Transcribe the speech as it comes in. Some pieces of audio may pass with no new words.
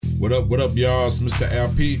What up, y'all? It's Mr.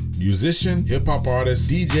 LP, musician, hip-hop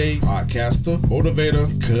artist, DJ, podcaster,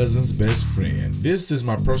 motivator, cousin's best friend. This is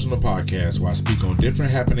my personal podcast where I speak on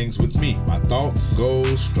different happenings with me, my thoughts,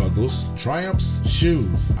 goals, struggles, triumphs,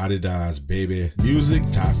 shoes, Adidas, baby, music,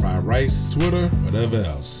 Thai fried rice, Twitter, whatever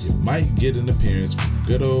else. You might get an appearance from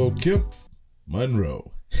good old Kip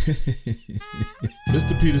Monroe.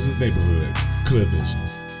 Mr. Peterson's neighborhood, Clear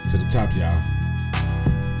Visions. To the top, y'all.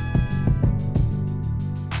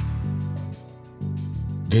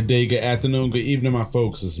 Good day, good afternoon, good evening, my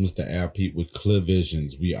folks. It's Mr. Al Pete with Clear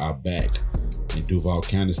Visions. We are back. In Duval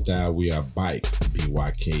County style, we are bike,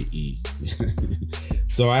 B-Y-K-E.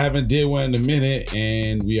 So I haven't did one in a minute,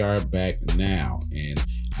 and we are back now. And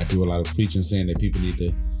I do a lot of preaching saying that people need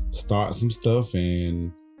to start some stuff,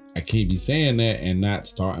 and I can't be saying that and not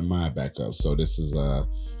starting mine back up. So this is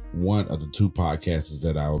one of the two podcasts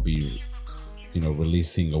that I will be,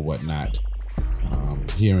 releasing or whatnot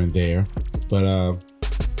here and there. But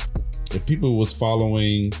if people was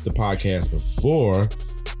following the podcast before,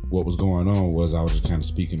 what was going on was I was just kind of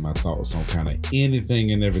speaking my thoughts on kind of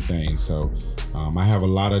anything and everything. So I have a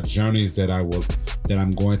lot of journeys that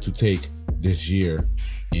I'm going to take this year,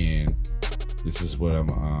 and this is what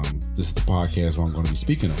this is the podcast where I'm going to be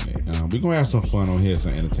speaking on it. We're going to have some fun on here,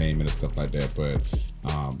 some entertainment and stuff like that. But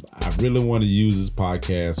I really want to use this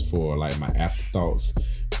podcast for like my afterthoughts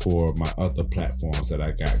for my other platforms that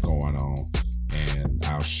I got going on. And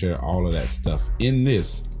I'll share all of that stuff in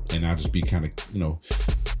this, and I'll just be kind of,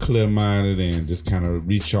 clear-minded and just kind of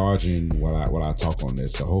recharging while I talk on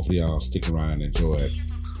this. So hopefully y'all stick around and enjoy it.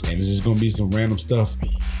 And it's just gonna be some random stuff,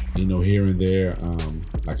 here and there.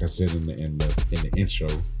 Like I said in the intro,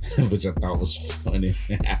 which I thought was funny,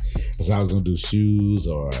 because I was gonna do shoes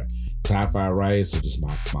or Thai fried rice, or just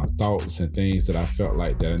my thoughts and things that I felt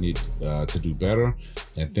like that I need to do better,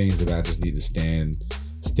 and things that I just need to stand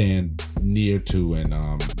near to and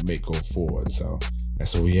make go forward. So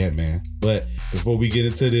that's where we at, man. But before we get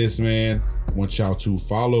into this, man, I want y'all to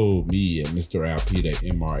follow me at Mr. Alpete at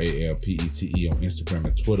MRALPETE on Instagram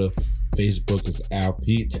and Twitter. Facebook is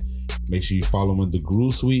Alpete. Make sure you follow him in the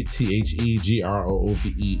Groove Suite,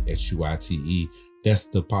 TheGroovesUite. That's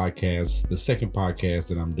the podcast, the second podcast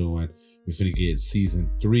that I'm doing. We're finna get season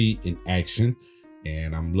 3 in action,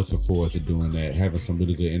 and I'm looking forward to doing that, having some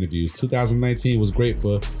really good interviews. 2019 was great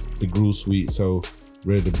for the Groove Suite, so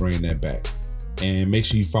ready to bring that back. And make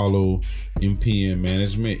sure you follow MPN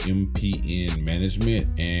Management,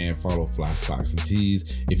 and follow Fly Socks and Tees.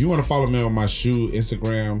 If you want to follow me on my shoe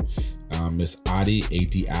Instagram, it's Adi,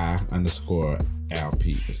 ADI_Alpete.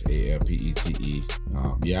 It's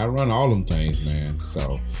ALPETE. I run all them things, man.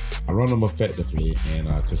 So I run them effectively and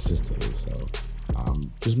consistently. So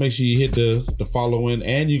just make sure you hit the following,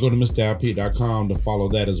 and you go to MrAlpete.com to follow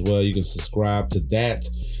that as well. You can subscribe to that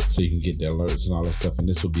so you can get the alerts and all that stuff. And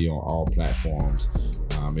this will be on all platforms.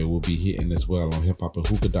 It will be hitting as well on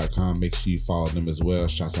hiphopandhookah.com. Make sure you follow them as well.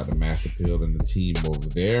 Shouts out to Master Pill and the team over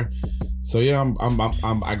there. So yeah,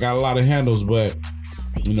 I got a lot of handles, but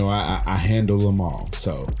I handle them all.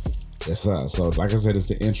 So yes, so like I said, it's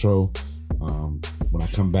the intro. When I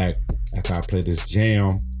come back after I play this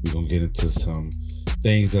jam, we're gonna get into some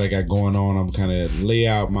things that I got going on. I'm kind of lay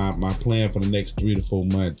out my plan for the next 3 to 4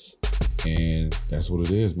 months, and that's what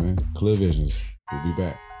it is, man. Clear Visions. We'll be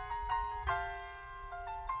back.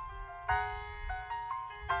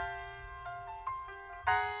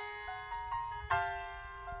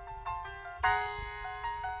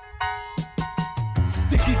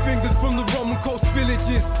 Sticky fingers from the Roman Coast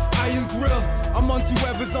villages, iron grill. I'm on to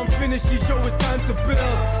whoever's unfinished. She show it's time to build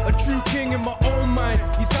a true king in my own mind.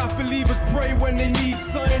 These half believers pray when they need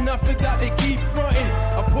something. After that they keep fronting.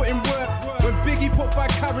 I put in work. When Biggie put 5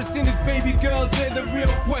 carats in his baby girl's head, the real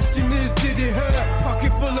question is, did it hurt?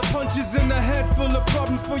 Pocket full of punches and a head full of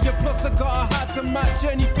problems for you. Plus I got a hat to match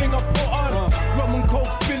anything I put on. Roman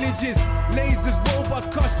Coast villages, lasers, robots,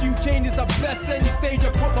 costume changes. I bless any stage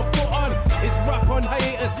I put my foot on. It's rap on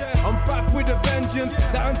hiatus. I'm back with a vengeance.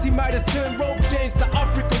 The anti-Midas turn rope chains to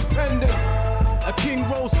African pendants. A king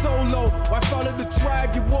roll solo, why follow the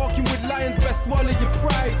tribe? You're walking with lions, best swallow your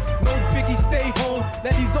pride. No Biggie, stay home.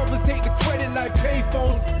 Let these others take the credit like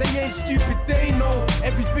payphones. They ain't stupid, they know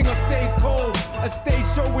everything I say is cold. A stage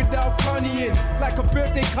show without Kanye in. It's like a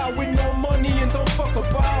birthday card with no money and don't fuck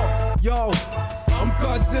about. Yo, I'm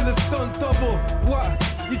Godzilla stunt double. What?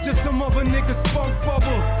 You just some other nigga spunk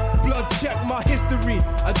bubble. Blood check my history.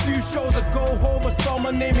 I do shows, I go home, I spell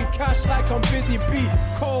my name in cash like I'm busy. Beat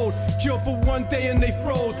cold, chill for one day and they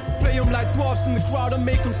froze. Play them like dwarfs in the crowd and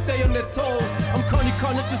make them stay on their toes. I'm Connie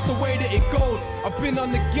Connor, just the way that it goes. I've been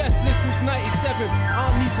on the guest list since 97. I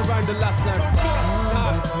don't need to rhyme the last line.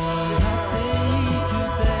 Fuck that.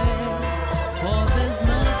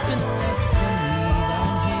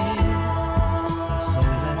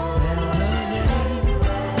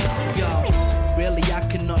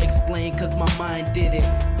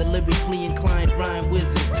 lyrically inclined rhyme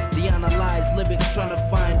wizard. The analyzed lyrics trying to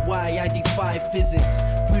find why I defy physics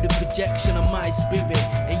through the projection of my spirit.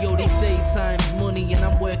 And yo, they say time's money and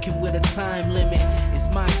I'm working with a time limit. It's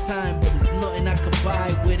my time, but there's nothing I can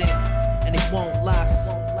buy with it, and it won't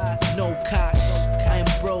last. No cash, I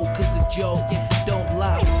am broke as a joke. Don't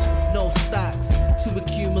laugh, no stacks to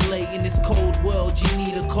accumulate in this cold world. You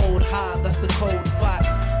need a cold heart, that's a cold fact.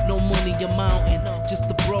 No money amounting, just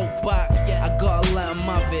a broke back. I gotta let 'em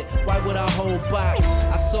have it, why would I hold back?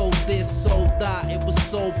 I sold this, sold that, it was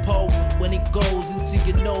so potent. When it goes into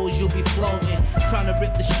your nose, you'll be floating, trying to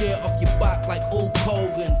rip the shirt off your back like Hulk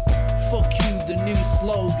Hogan. Fuck you, the new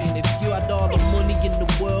slogan. If you had all the money in the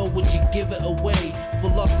world, would you give it away?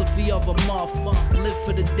 Philosophy of a moth, live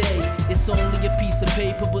for the day. It's only a piece of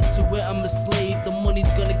paper, but to it I'm a slave. The money's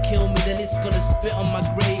gonna kill me, then it's gonna spit on my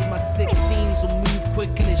grave. My 16s will move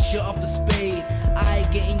quick and it's shut off a spade. I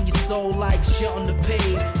get in your soul like shit on the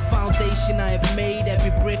page. Foundation I have made,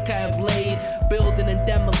 every brick I have laid. Building and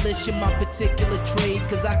demolition, my particular trade.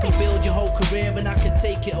 Cause I can build your whole career and I can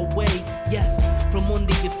take it away. Yes, from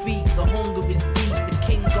under your feet, the hunger is deep. The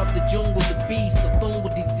king of the jungle, the beast, the thunder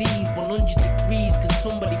disease. 100 degrees, can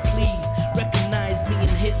somebody please recognize me? And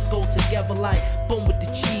hits go together like bun with the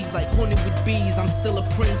cheese, like honey with bees. I'm still a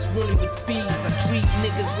prince running with thieves. I treat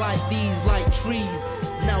niggas like these, like trees.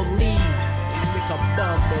 Now leave, make a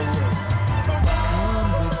bumble.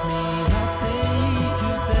 Come with me, I'll take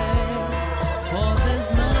you there, for there's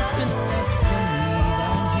nothing left for me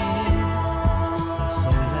down here. So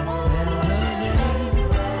let's elevate.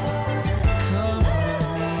 Come with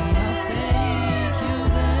me, I'll take you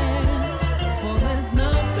there, for there's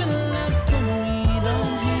nothing left for me down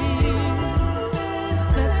here.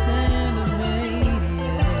 Let's elevate,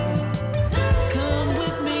 yeah. Come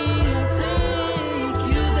with me, I'll take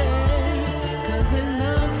you there, 'cause there's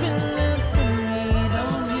nothing left for me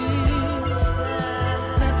down here.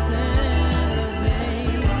 Let's elevate.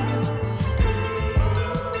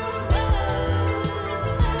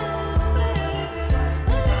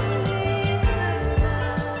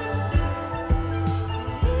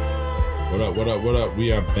 What up, what up, what up?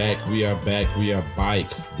 We are back, we are back, we are bike.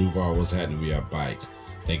 Duval, what's happening? We are bike.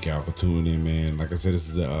 Thank y'all for tuning in, man. Like I said, this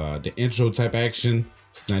is the intro type action.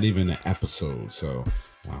 It's not even an episode, so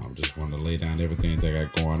just want to lay down everything that I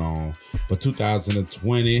got going on for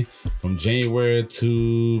 2020 from January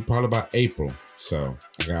to probably about April. So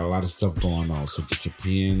I got a lot of stuff going on. So get your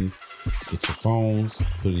pens, get your phones,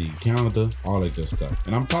 put it in your calendar, all that good stuff.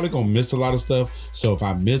 And I'm probably going to miss a lot of stuff. So if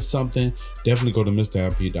I miss something, definitely go to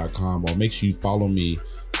MrLP.com or make sure you follow me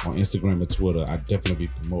on Instagram and Twitter. I definitely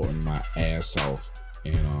be promoting my ass off.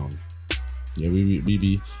 And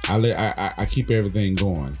I keep everything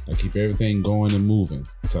going. I keep everything going and moving.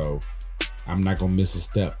 So I'm not gonna miss a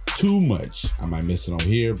step too much. I might miss it on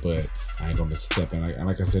here, but I ain't gonna miss a step. And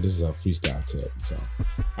like I said, this is a freestyle tip. So,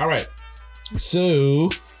 all right. So,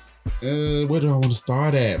 where do I want to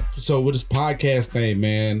start at? So with this podcast thing,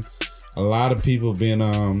 man, a lot of people been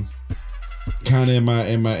kind of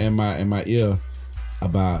in my ear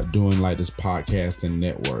about doing like this podcasting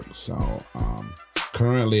network. So,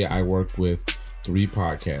 currently I work with 3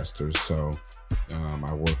 podcasters. So,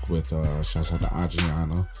 I work with shouts out to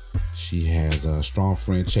Adriana. She has a Strong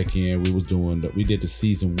Friend Check-In. We did the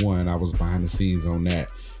season 1. I was behind the scenes on that,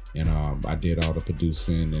 and I did all the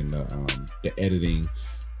producing and the editing,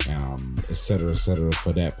 et cetera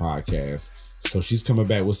for that podcast. So she's coming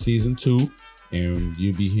back with season 2, and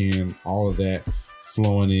you'll be hearing all of that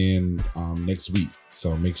flowing in next week.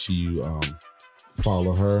 So make sure you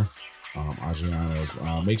follow her, Adriana.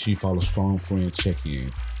 Make sure you follow Strong Friend Check-In.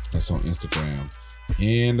 That's on Instagram.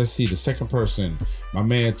 And let's see, the second person, my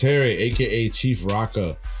man Terry, aka Chief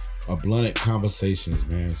Rocker, Blunted Conversations,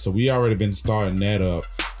 man. So we already been starting that up,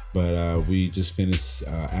 but we just finished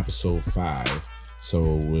episode 5. So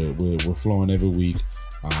we're flowing every week.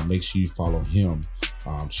 Make sure you follow him,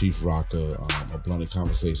 Chief Rocker, Blunted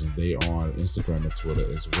Conversations. They are on Instagram and Twitter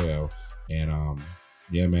as well. And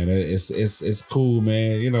yeah, man, it's cool,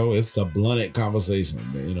 man. You know, it's a blunted conversation.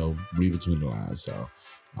 You know, read between the lines. So.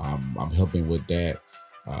 I'm helping with that,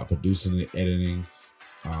 producing and editing,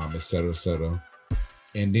 et cetera.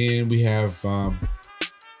 And then we have,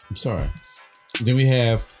 Then we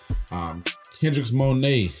have Hendrix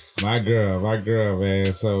Monet, my girl,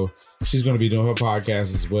 man. So she's going to be doing her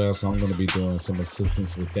podcast as well. So I'm going to be doing some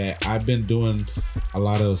assistance with that. I've been doing a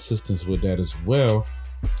lot of assistance with that as well.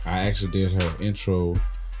 I actually did her intro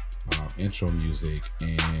music,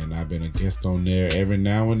 and I've been a guest on there every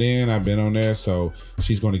now and then. I've been on there, so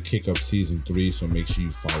she's going to kick up season 3. So make sure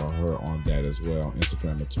you follow her on that as well,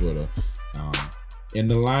 Instagram and Twitter. in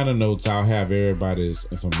the liner notes, I'll have everybody's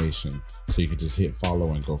information, so you can just hit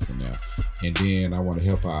follow and go from there. And then I want to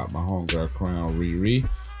help out my homegirl Crown Riri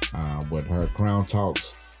with her Crown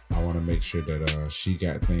Talks. I want to make sure that she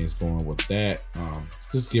got things going with that.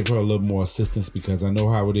 Just give her a little more assistance, because I know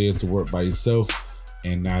how it is to work by yourself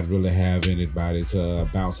and not really have anybody to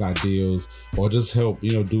bounce ideas or just help,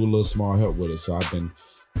 do a little small help with it. So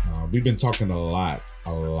we've been talking a lot,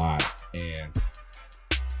 and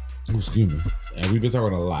we've been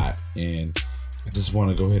talking a lot, and I just want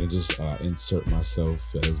to go ahead and just insert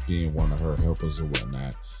myself as being one of her helpers or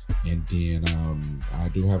whatnot. And then I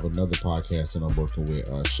do have another podcast that I'm working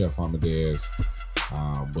with, Chef Amadeus,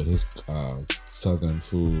 with his Southern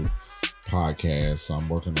Food podcast. So I'm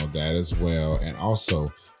working on that as well. And also,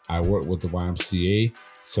 I work with the YMCA.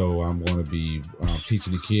 So I'm going to be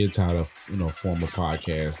teaching the kids how to, form a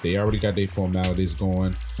podcast. They already got their formalities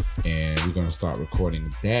going, and we're going to start recording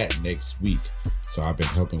that next week. So I've been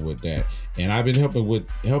helping with that, and I've been helping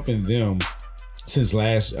them since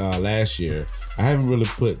last year. I haven't really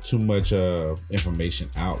put too much information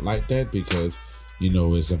out like that, because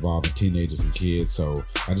it's involving teenagers and kids. So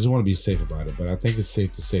I just want to be safe about it. But I think it's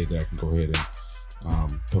safe to say that I can go ahead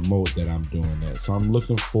and promote that I'm doing that. So I'm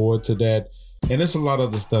looking forward to that. And there's a lot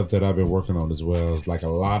of the stuff that I've been working on as well. It's like a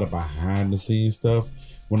lot of behind the scenes stuff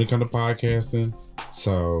when it comes to podcasting.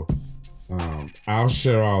 So I'll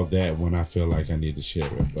share all that when I feel like I need to share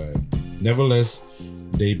it. But nevertheless,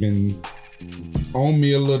 they've been on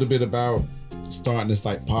me a little bit about starting this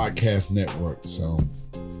like podcast network. So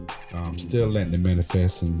I'm still letting it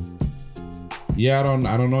manifest. And yeah, I don't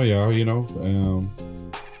know, y'all.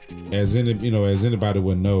 As anybody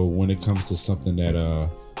would know, when it comes to something that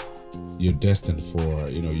you're destined for,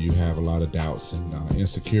 you have a lot of doubts and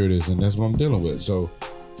insecurities, and that's what I'm dealing with. So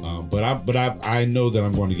but I know that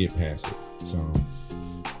I'm going to get past it. So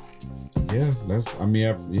yeah, that's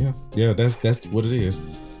what it is.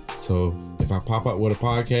 So if I pop up with a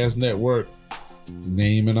podcast network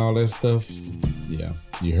name and all that stuff, yeah,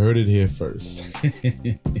 you heard it here first.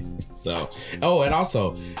 So, and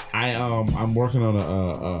also I'm working on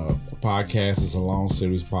a podcast. It's a long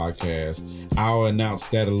series podcast. I'll announce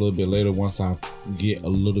that a little bit later once I get a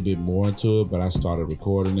little bit more into it, but I started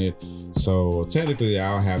recording it. So technically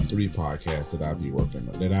I'll have 3 podcasts that I'll be working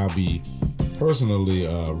on, that I'll be personally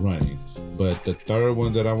running. But the third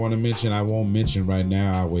one that I want to mention, I won't mention right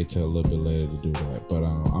now. I'll wait till a little bit later to do that. But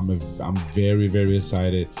I'm very, very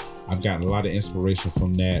excited. I've gotten a lot of inspiration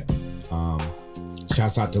from that.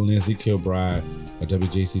 Shouts out to Lindsay Kilbride at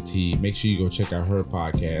WJCT. Make sure you go check out her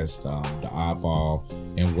podcast, The Oddball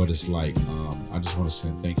and What It's Like. I just want to say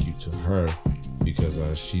thank you to her, because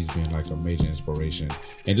she's been like a major inspiration.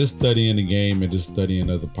 And just studying the game and just studying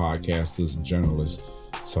other podcasters and journalists.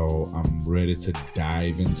 So I'm ready to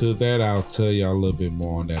dive into that. I'll tell y'all a little bit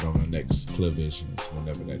more on that on the next Clear Visions,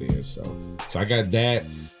 whenever that is. So I got that.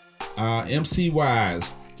 MC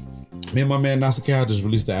wise, me and my man Nasir Cal just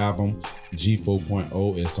released the album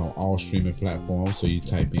G4.0. It's on all streaming platforms. So you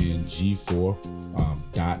type in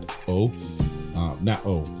G4.0,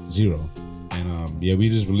 and we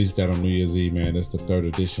just released that on New Year's Eve, man. That's the 3rd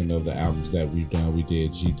edition of the albums that we've done. We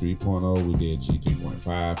did G3.0, we did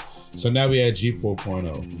G3.5, so now we had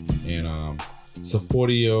G4.0, and it's a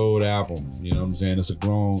 40-year-old album. You know what I'm saying? It's a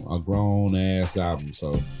grown ass album.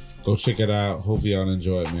 So go check it out. Hopefully y'all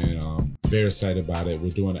enjoy it, man. Very excited about it.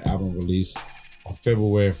 We're doing an album release on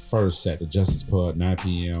February 1st at the Justice Pub, 9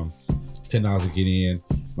 p.m. $10 to get in.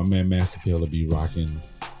 My man Master Pill will be rocking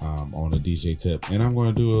on the DJ tip, and I'm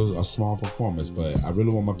going to do a small performance, but I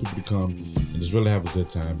really want my people to come and just really have a good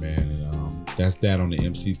time, man. And that's that on the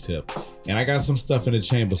MC tip. And I got some stuff in the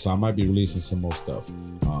chamber, so I might be releasing some more stuff.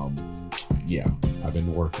 I've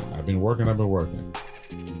been working.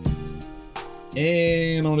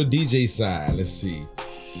 And on the DJ side, let's see.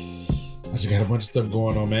 I just got a bunch of stuff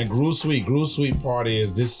going on, man. Groove Suite party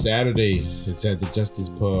is this Saturday. It's at the Justice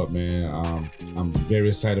Pub, man. I'm very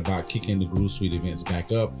excited about kicking the Groove Suite events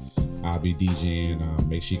back up. I'll be DJing.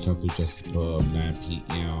 Make sure you come through Justice Pub, 9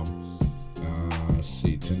 p.m. Let's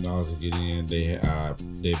see, $10 to get in.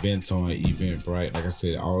 The events on Eventbrite. Like I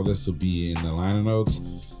said, all of this will be in the liner notes.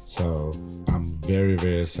 So I'm very,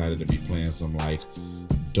 very excited to be playing some like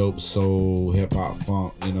dope soul, hip hop,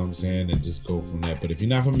 funk, you know what I'm saying, and just go from that. But if you're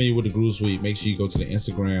not familiar with the Groove Suite, make sure you go to the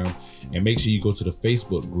Instagram and make sure you go to the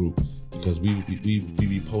Facebook group, because we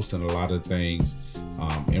be posting a lot of things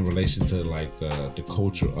in relation to like the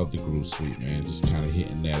culture of the Groove Suite, man. Just kind of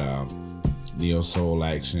hitting that neo soul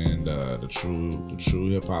action, the true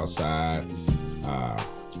hip hop side,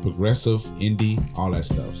 progressive, indie, all that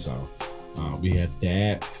stuff. So we have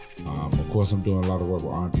that. Of course, I'm doing a lot of work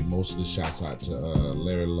with R&B mostly. Shouts out to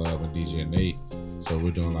Larry Love and DJ Nate. So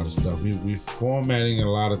we're doing a lot of stuff. We're formatting a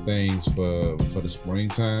lot of things for the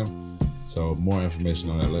springtime. So more information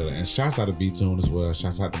on that later. And shouts out to B-Tune as well.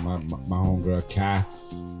 Shouts out to my homegirl Kai.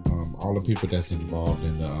 All the people that's involved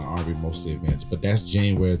in the R&B mostly events. But that's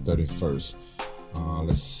January 31st.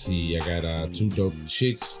 Let's see. I got 2 dope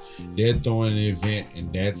chicks. They're throwing an event,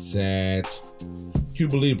 and that's at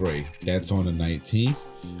Cuba Libre. That's on the 19th.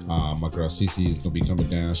 My girl Cece is going to be coming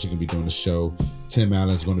down. She's going to be doing the show. Tim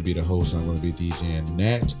Allen's going to be the host. I'm going to be DJing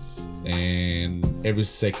that. And every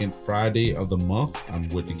second Friday of the month, I'm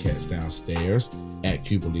with the Cats Downstairs at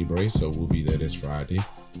Cuba Libre. So we'll be there this Friday.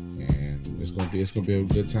 And it's gonna be a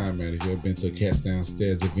good time, man. If you've ever been to a Cats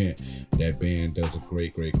Downstairs event, that band does a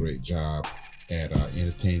great job at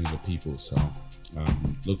entertaining the people. So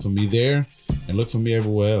look for me there and look for me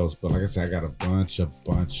everywhere else. But like I said, I got a bunch of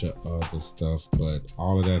other stuff, but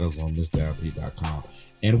all of that is on MrLP.com.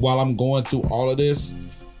 And while I'm going through all of this,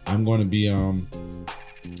 I'm going to be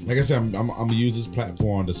like I said, I'm gonna use this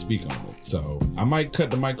platform to speak on it. So I might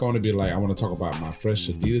cut the mic on and be like, I want to talk about my fresh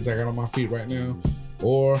Adidas I got on my feet right now,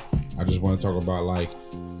 or I just want to talk about like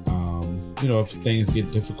if things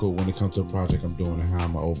get difficult when it comes to a project I'm doing and how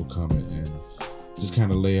I'm gonna overcome it, and just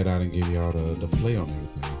kind of lay it out and give y'all the play on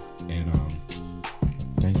everything. And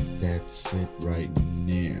I think that's it right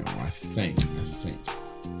now. I think.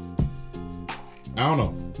 I don't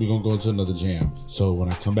know. We're going to go to another jam. So when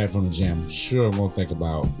I come back from the jam, I'm sure I'm going to think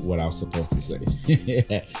about what I was supposed to say.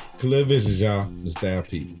 Clear Visions, y'all. Mr.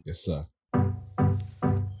 LP. Yes, sir.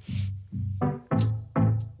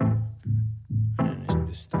 Man, this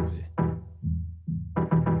bitch stupid.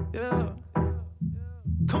 Yeah.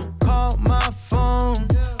 Come call my phone.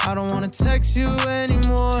 I don't want to text you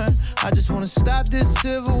anymore. I just want to stop this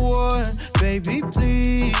civil war. Baby,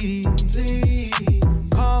 please.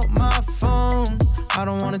 Call my phone. I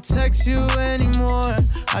don't wanna text you anymore.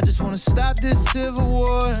 I just wanna stop this civil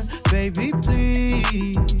war. Baby,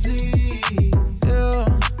 please.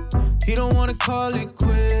 Yeah. He don't wanna call it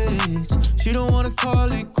quits. She don't wanna call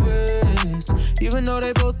it quits. Even though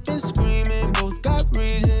they both been screaming, both got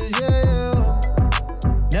reasons, yeah.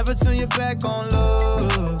 Never turn your back on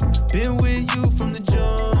love. Been with you from the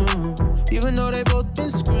jump. Even though they both been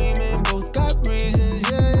screaming, both got reasons,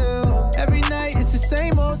 yeah. Every night it's the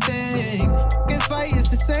same old thing. Fight is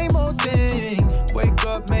the same old thing. Wake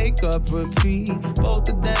up, make up, repeat. Both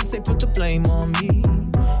of them say put the blame on me.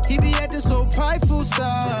 He be at the so prideful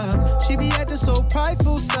side. She be at the so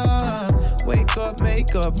prideful side. Wake up,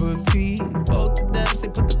 make up, repeat. Both of them say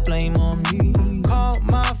put the blame on me. Call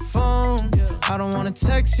my phone. I don't wanna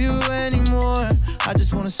text you anymore. I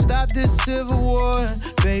just wanna stop this civil war.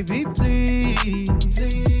 Baby, please.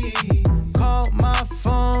 Call my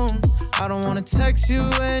phone. I don't wanna text you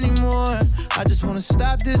anymore. I just wanna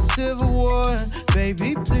stop this civil war.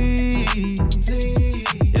 Baby, please.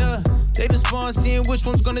 Yeah. They respond seeing which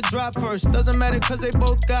one's gonna drop first. Doesn't matter cause they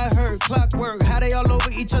both got hurt. Clockwork, how they all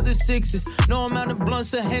over each other's sixes. No amount of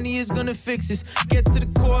blunts or Henny is gonna fix this. Get to the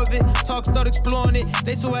core of it, talk, start exploring it.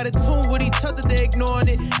 They so out of tune with each other, they ignoring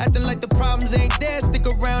it. Acting like the problems ain't there, stick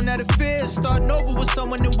around out of fear. Starting over with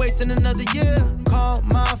someone and wasting another year. Call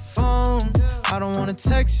my phone. I don't wanna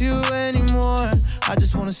text you anymore. I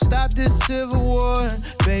just wanna stop this civil war.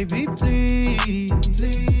 Baby, please.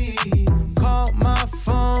 Call my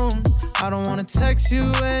phone. I don't wanna text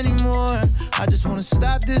you anymore. I just wanna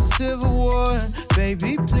stop this civil war.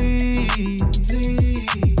 Baby, please.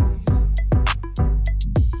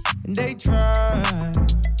 And they try.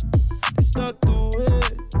 They stuck through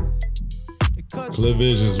it. Clear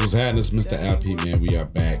Visions was happening. It's Mr. LP, man. We are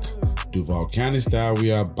back. Duval County style.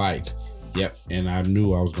 We are bike. Yep, and I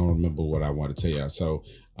knew I was going to remember what I wanted to tell y'all. So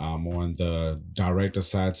I'm on the director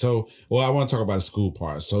side. So, I want to talk about the school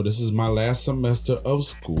part. So this is my last semester of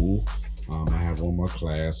school. I have one more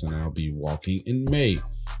class, and I'll be walking in May.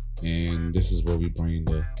 And this is where we bring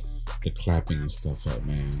the clapping and stuff up,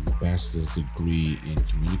 man. Bachelor's degree in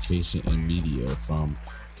communication and media from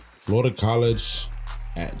Florida College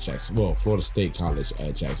at Jacksonville. Florida State College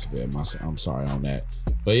at Jacksonville. I'm sorry on that.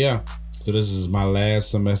 But yeah. So this is my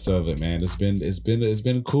last semester of it, man. It's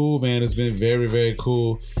been cool, man. It's been very, very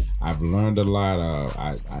cool. I've learned a lot.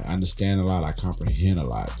 I understand a lot. I comprehend a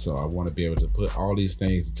lot. So I want to be able to put all these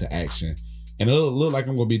things into action. And it look like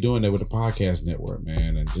I'm going to be doing that with the podcast network,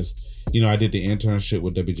 man. And just, I did the internship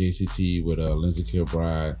with WJCT with Lindsay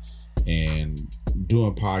Kilbride and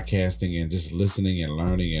doing podcasting and just listening and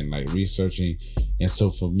learning and like researching. And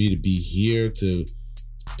so for me to be here to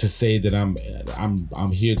say that I'm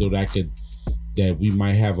here so that we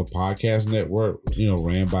might have a podcast network,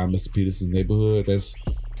 ran by Mr. Peterson's neighborhood.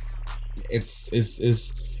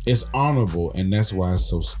 it's honorable, and that's why it's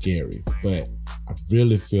so scary. But I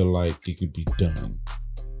really feel like it could be done,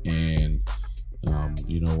 and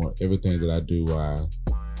you know what? Everything that I do, I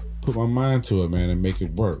put my mind to it, man, and make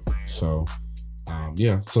it work. So.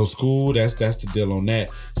 So school, that's the deal on that.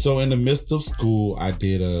 So in the midst of school, I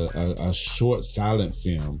did a short silent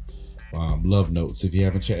film, Love Notes. If you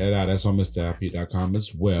haven't checked that out, that's on MrAlpete.com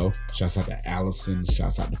as well. Shouts out to Allison,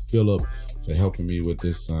 shouts out to Philip for helping me with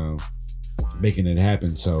this, making it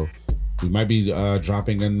happen. So we might be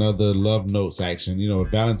dropping another Love Notes action. You know,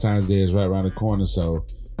 Valentine's Day is right around the corner, so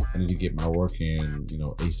I need to get my work in, you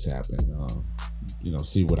know, ASAP and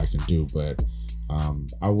see what I can do. But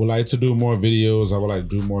I would like to do more videos. I would like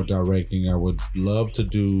to do more directing. I would love to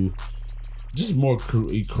do just more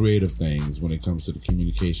creative things when it comes to the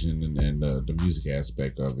communication and the music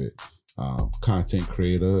aspect of it. Content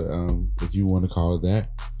creator, if you want to call it that.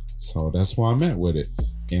 So that's where I'm at with it.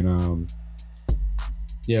 And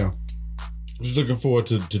just looking forward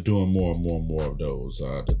to doing more and more of those,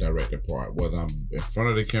 the directing part, whether I'm in front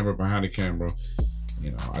of the camera, behind the camera.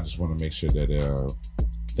 You know, I just want to make sure that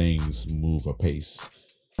things move apace.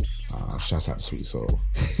 Shouts out to Sweet Soul.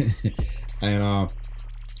 And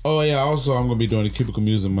also I'm gonna be doing the Cubicle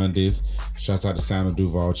Music Mondays. Shouts out to Sound of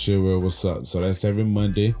Duval. Chillwell, what's up? So that's every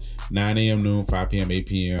Monday, 9 a.m. noon, 5 p.m., 8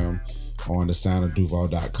 p.m. on the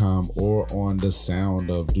soundofduval.com or on the Sound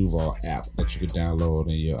of Duval app that you can download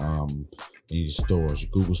in your stores,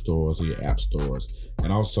 your Google stores, or your app stores.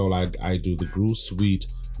 And also I do the Groove Suite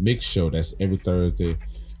Mix Show. That's every Thursday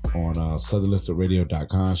on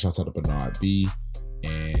southernlistenradio.com. Shouts out to Bernard B.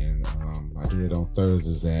 And I do it on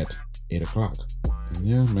Thursdays at 8 o'clock. And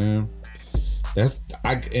yeah, man.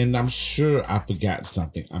 And I'm sure I forgot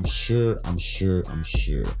something. I'm sure.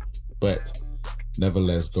 But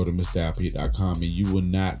nevertheless, go to MrAlpete.com and you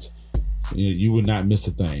will not miss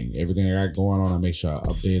a thing. Everything I got going on, I make sure I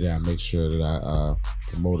update it. I make sure that I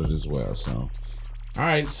promote it as well. So, all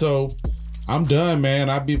right. So I'm done, man.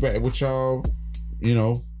 I'll be back with y'all,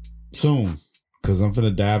 soon, because I'm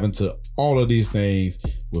finna dive into all of these things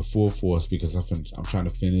with full force, because I'm trying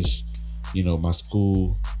to finish, my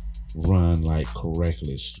school run like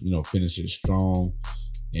correctly, finish it strong,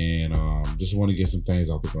 and just want to get some things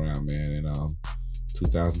off the ground, man. And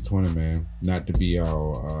 2020, man, not to be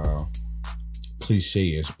all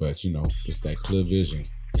cliche-ish, but just that clear vision.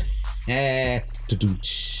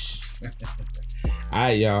 All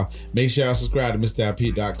right, y'all. Make sure y'all subscribe to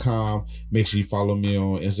MrAlpete.com. Make sure you follow me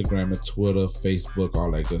on Instagram and Twitter, Facebook,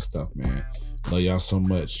 all that good stuff, man. Love y'all so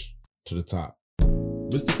much. To the top.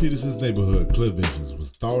 Mr. Peterson's Neighborhood Clear Visions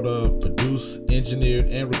was thought of, produced, engineered,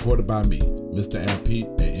 and recorded by me, Mr. Alpete,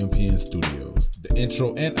 at MPN Studios. The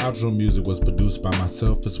intro and outro music was produced by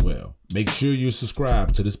myself as well. Make sure you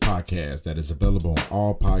subscribe to this podcast that is available on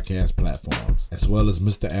all podcast platforms, as well as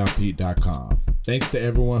MrAlpete.com. Thanks to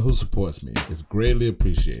everyone who supports me. It's greatly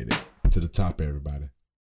appreciated. To the top, everybody.